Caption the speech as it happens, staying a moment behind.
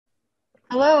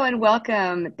Hello and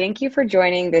welcome. Thank you for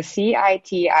joining the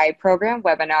CITI program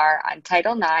webinar on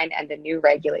Title IX and the new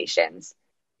regulations.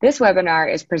 This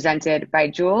webinar is presented by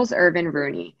Jules Irvin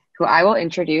Rooney, who I will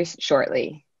introduce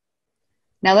shortly.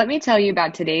 Now let me tell you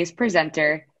about today's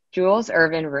presenter, Jules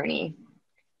Irvin Rooney.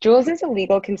 Jules is a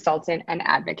legal consultant and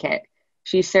advocate.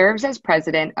 She serves as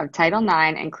president of Title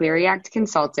IX and Clery Act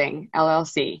Consulting,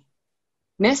 LLC.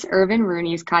 Ms. Irvin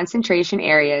Rooney's concentration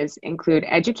areas include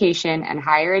education and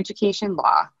higher education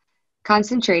law,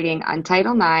 concentrating on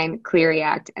Title IX, Clery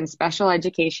Act, and special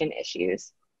education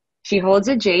issues. She holds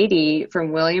a JD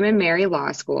from William & Mary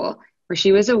Law School, where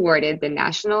she was awarded the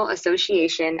National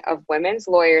Association of Women's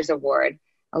Lawyers Award,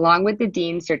 along with the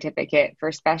Dean's Certificate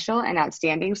for Special and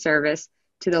Outstanding Service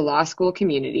to the law school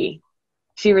community.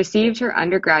 She received her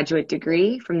undergraduate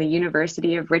degree from the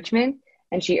University of Richmond,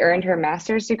 and she earned her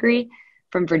master's degree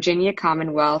from Virginia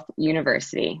Commonwealth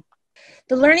University.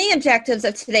 The learning objectives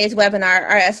of today's webinar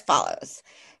are as follows.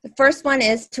 The first one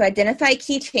is to identify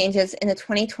key changes in the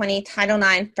 2020 Title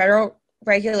IX federal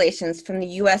regulations from the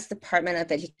U.S. Department of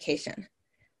Education.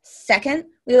 Second,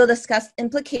 we will discuss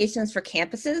implications for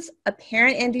campuses,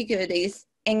 apparent ambiguities,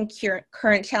 and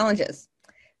current challenges.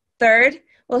 Third,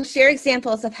 we'll share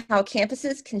examples of how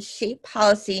campuses can shape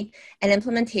policy and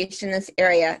implementation in this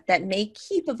area that may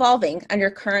keep evolving under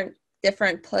current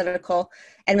different political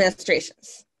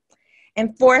administrations.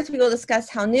 And fourth, we will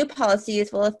discuss how new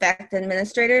policies will affect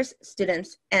administrators,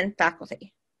 students, and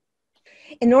faculty.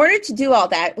 In order to do all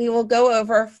that, we will go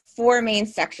over four main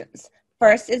sections.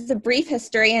 First is the brief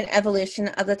history and evolution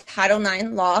of the Title IX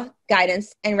law,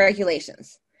 guidance, and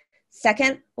regulations.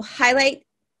 Second, we'll highlight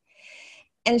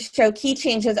and show key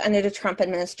changes under the Trump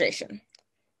administration.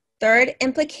 Third,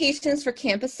 implications for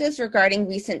campuses regarding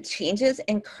recent changes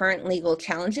and current legal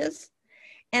challenges.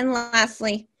 And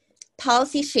lastly,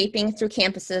 policy shaping through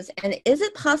campuses, and is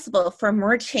it possible for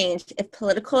more change if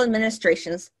political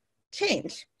administrations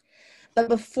change? But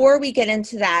before we get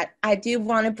into that, I do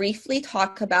want to briefly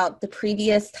talk about the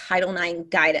previous Title IX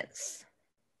guidance.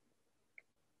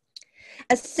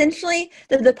 Essentially,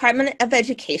 the Department of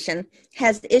Education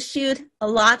has issued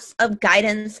lots of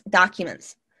guidance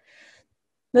documents.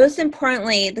 Most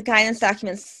importantly, the guidance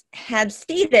documents have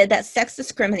stated that sex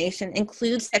discrimination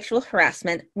includes sexual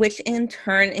harassment, which in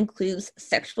turn includes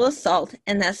sexual assault,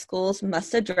 and that schools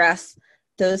must address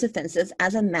those offenses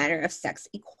as a matter of sex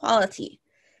equality.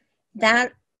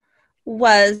 That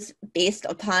was based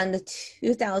upon the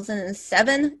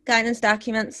 2007 guidance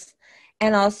documents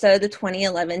and also the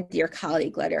 2011 Dear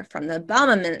Colleague letter from the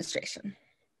Obama administration.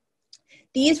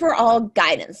 These were all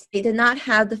guidance. They did not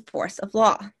have the force of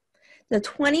law. The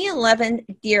 2011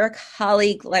 Dear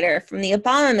Colleague letter from the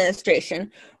Obama administration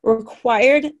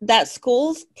required that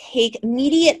schools take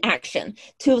immediate action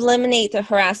to eliminate the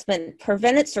harassment,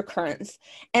 prevent its recurrence,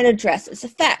 and address its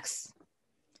effects.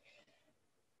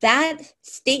 That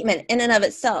statement in and of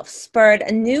itself spurred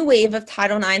a new wave of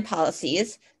Title IX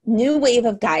policies, new wave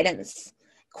of guidance,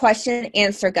 question and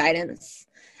answer guidance,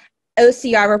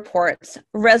 OCR reports,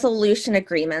 resolution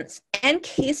agreements, and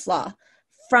case law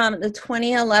from the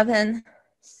 2011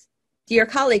 Dear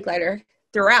Colleague letter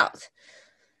throughout.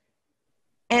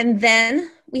 And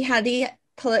then we had the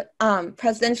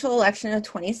presidential election of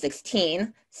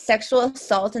 2016. Sexual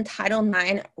assault and Title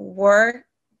IX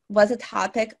was a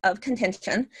topic of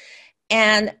contention.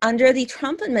 And under the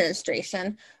Trump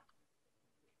administration,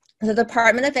 the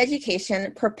Department of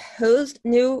Education proposed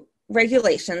new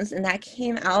regulations, and that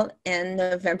came out in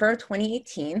November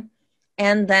 2018.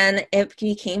 And then it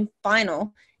became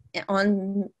final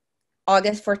on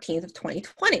August 14th of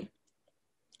 2020.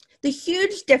 The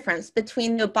huge difference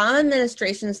between the Obama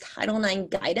administration's Title IX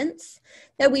guidance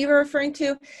that we were referring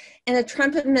to and the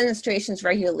Trump administration's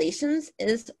regulations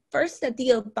is first that the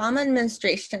Obama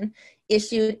administration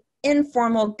issued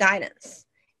informal guidance.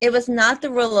 It was not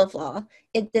the rule of law.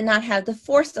 It did not have the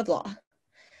force of law.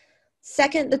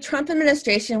 Second, the Trump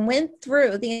administration went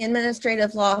through the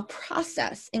administrative law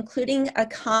process, including a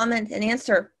comment and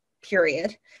answer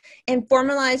period, and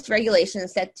formalized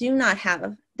regulations that do now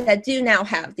have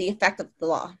the effect of the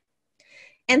law.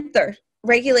 And third,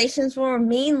 regulations will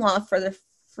remain law for the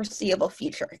foreseeable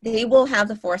future. They will have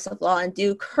the force of law and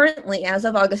do currently, as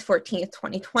of August 14th,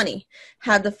 2020,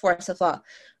 have the force of law,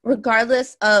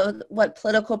 regardless of what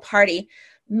political party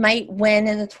might win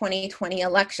in the 2020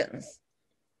 elections.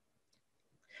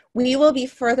 We will be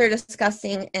further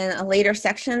discussing in a later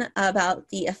section about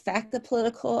the effect the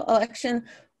political election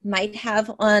might have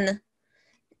on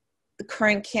the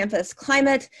current campus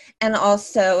climate and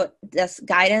also this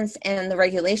guidance and the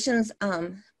regulations,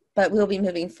 but we'll be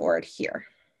moving forward here.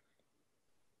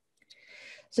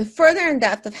 So further in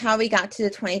depth of how we got to the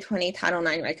 2020 Title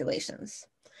IX regulations.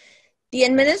 The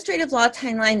administrative law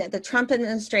timeline that the Trump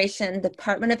administration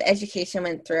Department of Education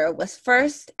went through was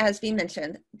first, as we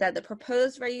mentioned, that the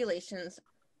proposed regulations.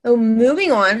 So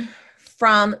moving on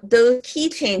from those key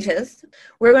changes,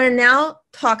 we're going to now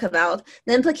talk about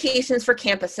the implications for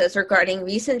campuses regarding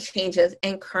recent changes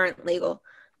and current legal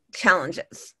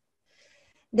challenges.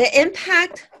 The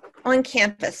impact on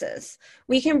campuses,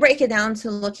 we can break it down to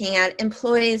looking at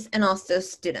employees and also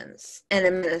students and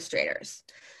administrators.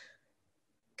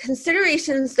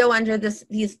 Considerations though under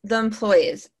the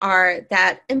employees are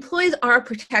that employees are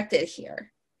protected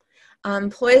here.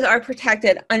 Employees are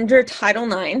protected under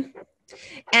Title IX,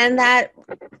 and that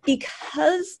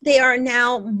because they are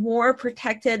now more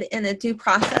protected in a due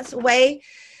process way,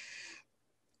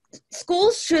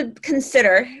 schools should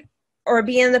consider or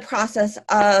be in the process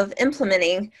of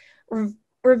implementing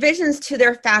revisions to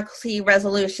their faculty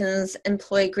resolutions,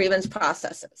 employee grievance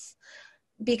processes,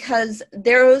 because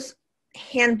those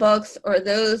handbooks or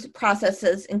those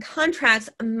processes and contracts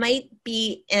might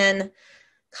be in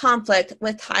conflict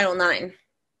with Title IX.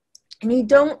 And you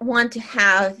don't want to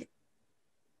have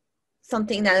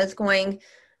something that is going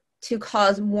to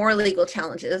cause more legal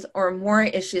challenges or more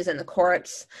issues in the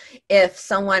courts if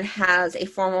someone has a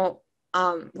formal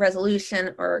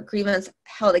resolution or grievance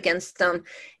held against them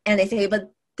and they say,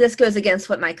 but this goes against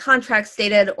what my contract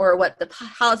stated or what the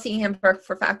policy handbook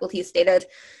for faculty stated.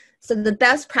 So the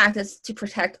best practice to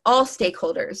protect all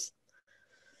stakeholders,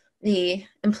 the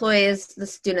employees, the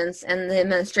students, and the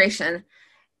administration,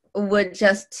 would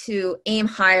just to aim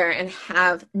higher and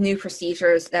have new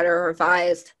procedures that are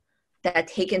revised that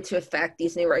take into effect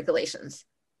these new regulations.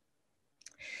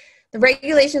 The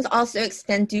regulations also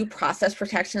extend due process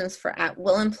protections for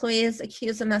at-will employees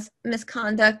accused of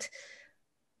misconduct,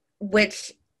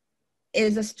 which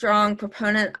is a strong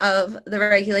proponent of the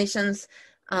regulations.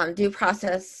 Due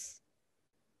process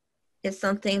is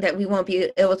something that we won't be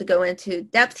able to go into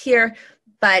depth here,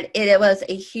 but it was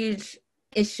a huge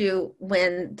issue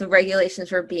when the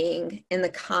regulations were being in the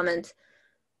comment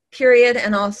period,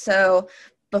 and also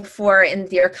before in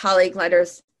their colleague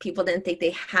letters, people didn't think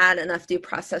they had enough due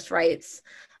process rights,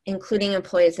 including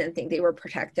employees didn't think they were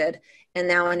protected, and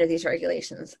now under these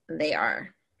regulations, they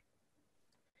are.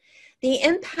 The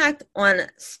impact on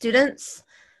students,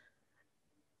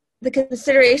 the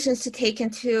considerations to take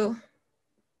into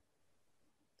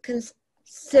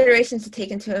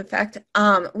effect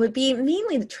would be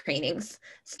mainly the trainings.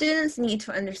 Students need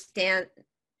to understand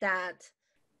that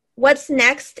what's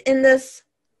next in this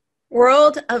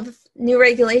world of new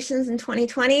regulations in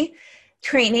 2020,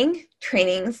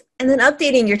 trainings, and then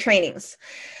updating your trainings.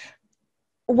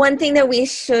 One thing that we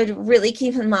should really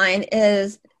keep in mind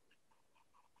is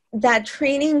that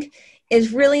training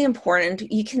is really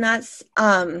important. You cannot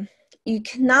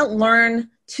learn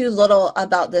too little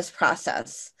about this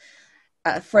process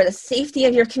for the safety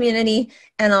of your community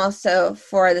and also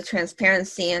for the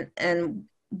transparency and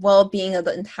well-being of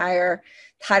the entire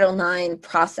Title IX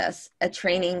process. A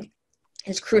training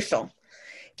is crucial.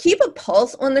 Keep a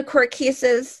pulse on the court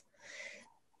cases.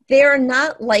 They are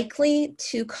not likely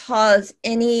to cause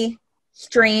any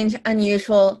strange,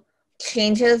 unusual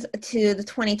changes to the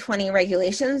 2020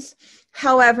 regulations.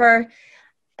 However,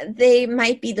 they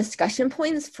might be discussion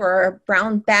points for a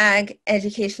brown bag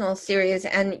educational series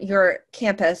and your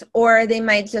campus, or they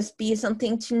might just be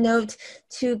something to note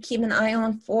to keep an eye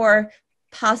on for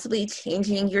possibly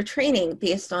changing your training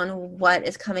based on what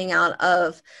is coming out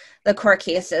of the court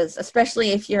cases, especially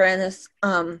if you're in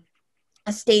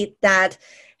a state that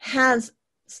has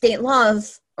state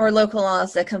laws or local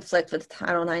laws that conflict with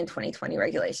Title IX 2020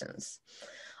 regulations.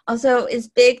 Also, it's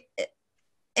big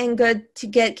and good to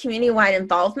get community-wide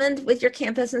involvement with your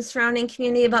campus and surrounding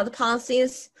community about the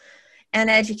policies and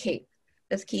educate.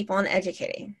 Just keep on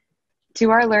educating.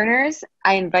 To our learners,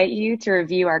 I invite you to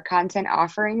review our content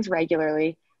offerings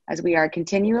regularly as we are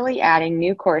continually adding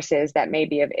new courses that may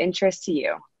be of interest to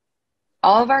you.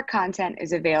 All of our content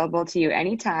is available to you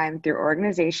anytime through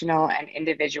organizational and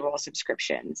individual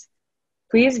subscriptions.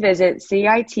 Please visit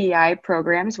CITI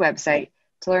Program's website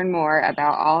to learn more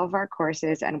about all of our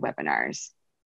courses and webinars.